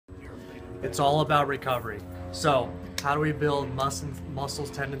It's all about recovery. So how do we build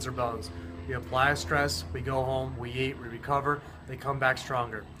muscles, tendons, or bones? We apply a stress, we go home, we eat, we recover, they come back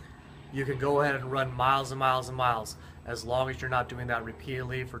stronger. You can go ahead and run miles and miles and miles as long as you're not doing that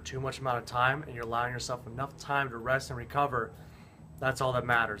repeatedly for too much amount of time and you're allowing yourself enough time to rest and recover. That's all that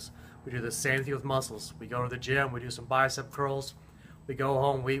matters. We do the same thing with muscles. We go to the gym, we do some bicep curls, we go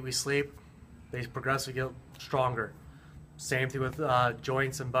home, we eat, we sleep, they progressively get stronger. Same thing with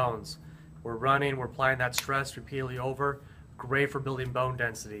joints and bones. We're running, we're applying that stress repeatedly over. Great for building bone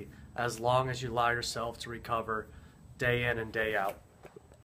density as long as you allow yourself to recover day in and day out.